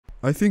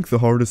I think the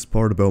hardest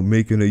part about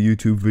making a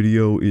YouTube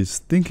video is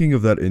thinking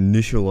of that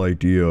initial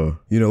idea.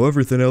 You know,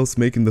 everything else,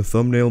 making the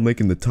thumbnail,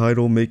 making the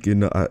title,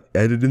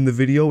 editing the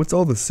video, it's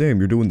all the same.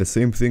 You're doing the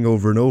same thing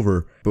over and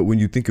over. But when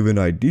you think of an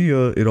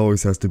idea, it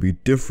always has to be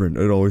different.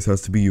 It always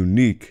has to be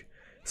unique.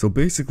 So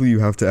basically you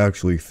have to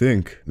actually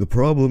think. The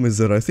problem is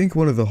that I think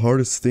one of the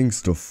hardest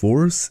things to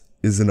force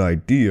is an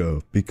idea,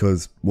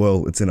 because,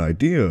 well, it's an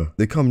idea.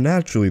 They come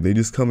naturally, they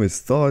just come as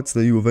thoughts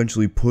that you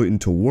eventually put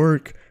into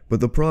work. But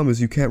the problem is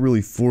you can't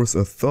really force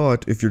a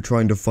thought if you're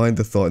trying to find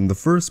the thought in the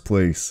first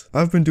place.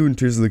 I've been doing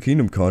Tears of the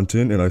Kingdom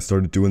content, and I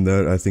started doing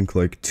that I think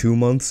like 2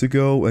 months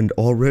ago, and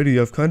already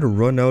I've kind of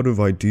run out of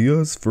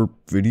ideas for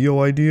video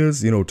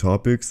ideas, you know,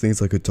 topics,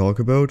 things I could talk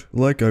about.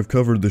 Like, I've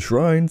covered the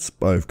shrines,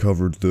 I've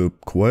covered the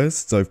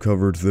quests, I've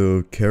covered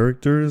the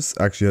characters.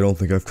 Actually, I don't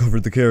think I've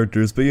covered the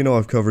characters, but you know,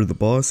 I've covered the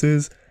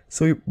bosses.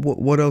 So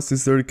what else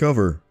is there to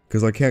cover?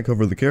 Because I can't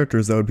cover the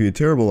characters, that would be a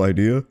terrible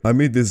idea. I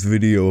made this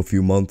video a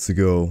few months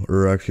ago,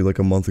 or actually like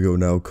a month ago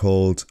now,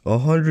 called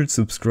 100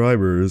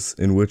 subscribers,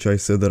 in which I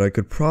said that I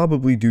could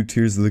probably do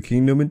Tears of the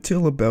Kingdom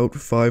until about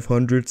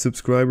 500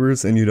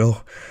 subscribers, and you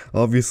know,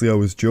 obviously I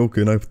was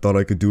joking, I thought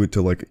I could do it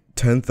to like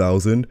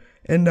 10,000,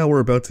 and now we're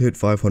about to hit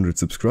 500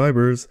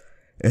 subscribers.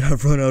 And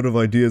I've run out of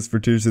ideas for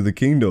Tears of the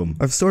Kingdom.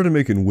 I've started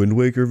making Wind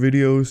Waker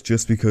videos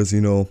just because,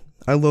 you know,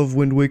 I love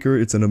Wind Waker,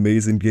 it's an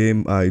amazing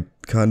game. I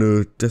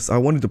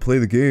wanted to play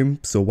the game,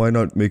 so why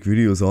not make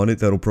videos on it?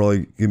 That'll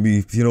probably give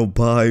me, you know,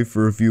 by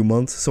for a few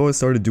months. So I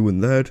started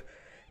doing that.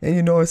 And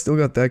you know, I still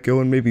got that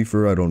going maybe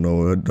for, I don't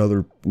know,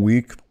 another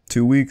week,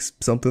 2 weeks,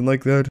 something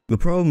like that. The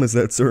problem is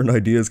that certain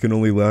ideas can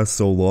only last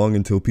so long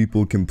until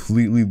people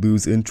completely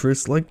lose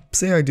interest. Like,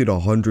 say I did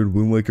 100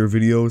 Wind Waker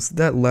videos,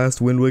 that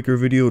last Wind Waker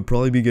video would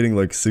probably be getting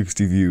like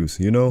 60 views,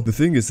 you know? The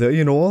thing is that,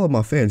 you know, all of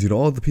my fans, you know,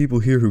 all the people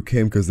here who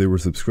came because they were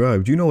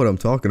subscribed, you know what I'm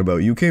talking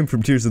about. You came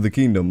from Tears of the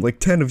Kingdom, like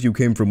 10 of you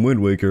came from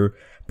Wind Waker,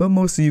 but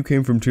most of you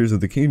came from Tears of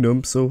the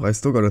Kingdom, so I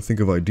still gotta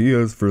think of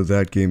ideas for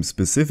that game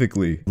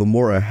specifically. The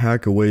more I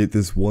hack away at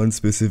this one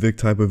specific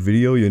type of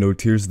video, you know,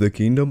 Tears of the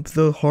Kingdom,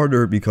 the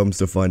harder it becomes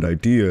to find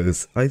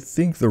ideas. I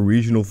think the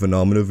regional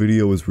phenomena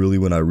video was really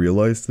when I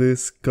realized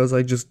this, cause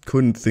I just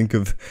couldn't think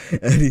of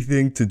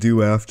anything to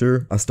do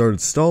after. I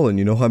started stalling,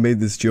 you know, I made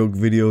this joke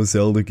video,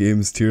 Zelda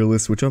games tier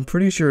list, which I'm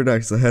pretty sure it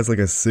actually has like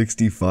a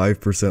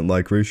 65%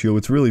 like ratio.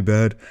 It's really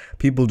bad.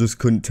 People just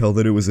couldn't tell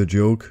that it was a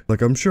joke.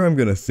 Like, I'm sure I'm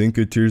gonna think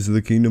of Tears of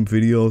the Kingdom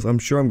videos, I'm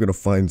sure I'm gonna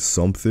find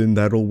something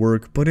that'll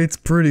work, but it's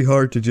pretty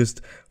hard to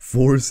just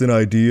force an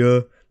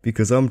idea,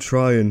 because I'm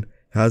trying,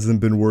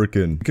 hasn't been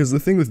working. Because the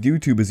thing with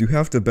YouTube is you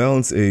have to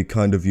balance a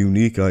kind of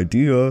unique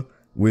idea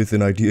with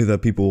an idea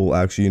that people will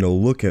actually, you know,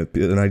 look at,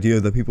 an idea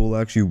that people will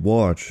actually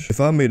watch.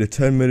 If I made a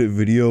 10-minute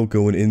video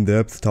going in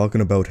depth talking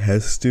about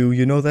Hestu,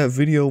 you know, that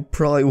video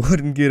probably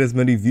wouldn't get as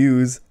many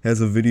views as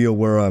a video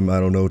where I'm,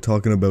 I don't know,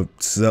 talking about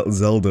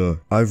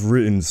Zelda. I've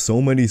written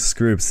so many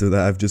scripts that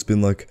I've just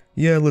been like,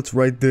 yeah, let's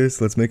write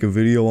this, let's make a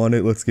video on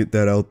it, let's get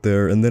that out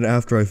there, and then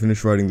after I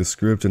finish writing the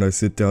script and I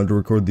sit down to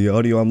record the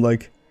audio, I'm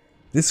like,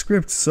 this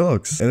script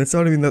sucks. And it's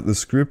not even that the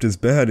script is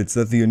bad, it's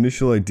that the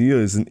initial idea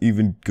isn't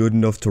even good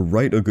enough to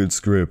write a good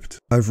script.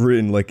 I've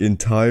written like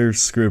entire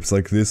scripts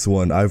like this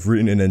one. I've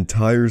written an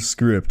entire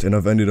script and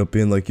I've ended up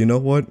being like, you know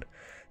what?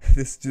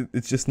 It's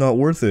just not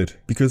worth it.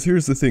 Because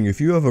here's the thing, if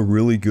you have a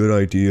really good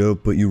idea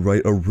but you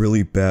write a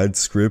really bad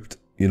script,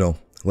 you know,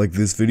 like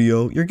this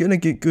video, you're gonna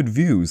get good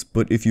views.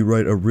 But if you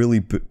write a really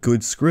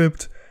good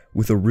script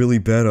with a really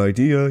bad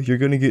idea, you're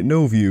gonna get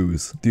no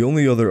views. The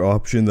only other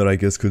option that I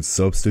guess could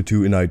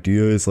substitute an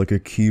idea is like a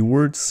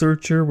keyword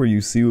searcher where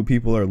you see what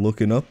people are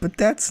looking up, but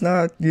that's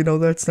not, you know,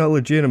 that's not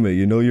legitimate,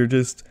 you know, you're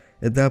just,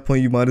 at that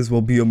point you might as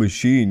well be a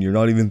machine, you're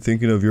not even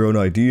thinking of your own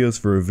ideas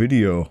for a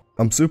video.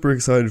 I'm super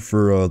excited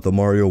for the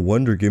Mario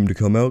Wonder game to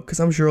come out, because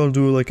I'm sure I'll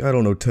do like, I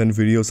don't know, 10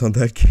 videos on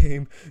that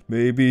game.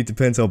 Maybe, it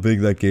depends how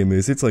big that game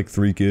is. It's like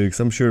 3 gigs,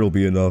 I'm sure it'll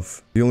be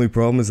enough. The only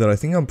problem is that I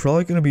think I'm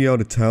probably going to be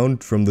out of town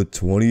from the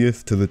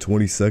 20th to the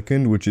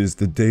 22nd, which is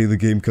the day the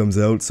game comes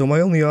out. So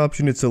my only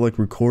option is to like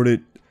record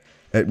it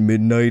at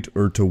midnight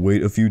or to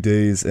wait a few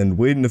days, and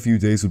waiting a few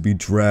days would be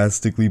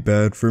drastically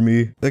bad for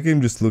me. That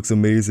game just looks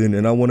amazing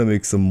and I want to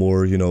make some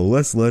more, you know,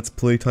 less let's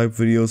play type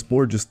videos,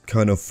 more just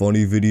kind of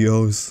funny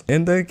videos.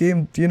 And that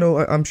game, you know,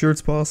 I'm sure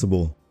it's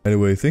possible.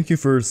 Anyway, thank you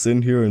for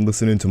sitting here and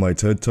listening to my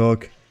TED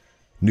Talk.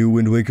 New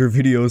Wind Waker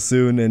video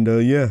soon, and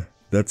yeah,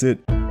 that's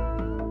it.